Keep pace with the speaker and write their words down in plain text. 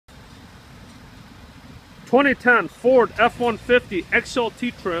2010 Ford F-150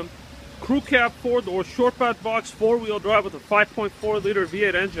 XLT trim, crew cab 4-door, short bed box, 4-wheel drive with a 5.4 liter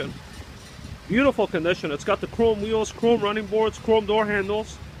V8 engine. Beautiful condition. It's got the chrome wheels, chrome running boards, chrome door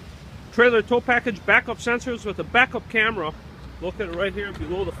handles, trailer tow package, backup sensors with a backup camera. Look at it right here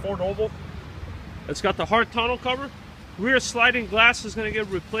below the Ford oval. It's got the hard tonneau cover. Rear sliding glass is going to get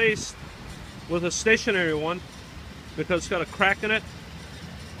replaced with a stationary one because it's got a crack in it.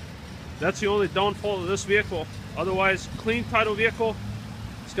 That's the only downfall of this vehicle. Otherwise, clean title vehicle.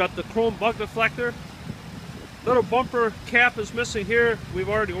 It's got the chrome bug deflector. Little bumper cap is missing here. We've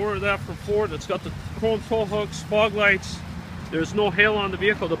already ordered that from Ford. It's got the chrome tow hooks, fog lights. There's no hail on the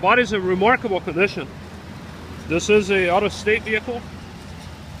vehicle. The body's in remarkable condition. This is a out-of-state vehicle.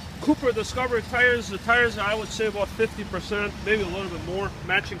 Cooper Discovery tires. The tires I would say about 50%, maybe a little bit more.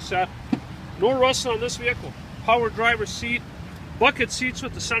 Matching set. No rust on this vehicle. Power driver seat. Bucket seats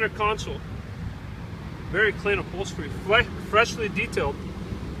with the center console. Very clean upholstery. Freshly detailed.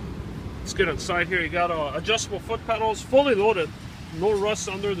 Let's get inside here. You got adjustable foot pedals, fully loaded. No rust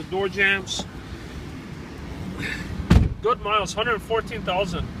under the door jambs. Good miles,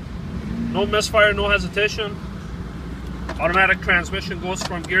 114,000. No misfire, no hesitation. Automatic transmission goes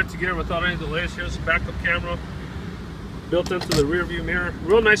from gear to gear without any delays. Here's the backup camera built into the rear view mirror.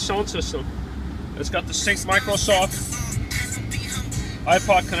 Real nice sound system. It's got the Sync Microsoft,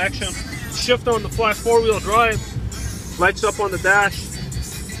 iPod connection, shift on the flat 4-wheel drive, lights up on the dash.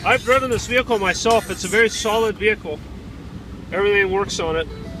 I've driven this vehicle myself. It's a very solid vehicle. Everything works on it.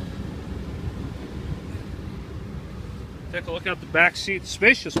 Take a look at the back seat.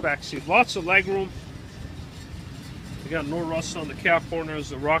 Spacious back seat. Lots of leg room. You got no rust on the cap corners.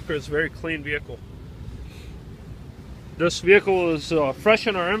 The rocker is a very clean vehicle. This vehicle is fresh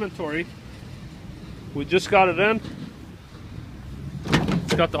in our inventory. We just got it in.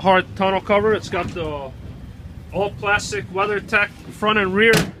 It's got the hard tonneau cover. It's got the all plastic WeatherTech front and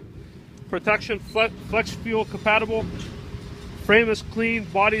rear protection, flex fuel compatible. Frame is clean,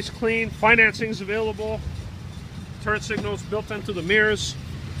 body's clean, financing is available. Turn signals built into the mirrors,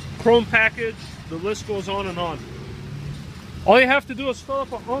 chrome package. The list goes on and on. All you have to do is fill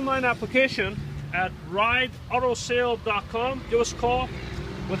up an online application at rideautosale.com. Give us a call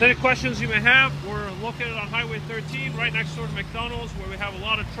with any questions you may have. We're located on Highway 13, right next door to McDonald's, where we have a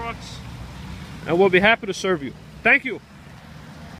lot of trucks, and we'll be happy to serve you. Thank you.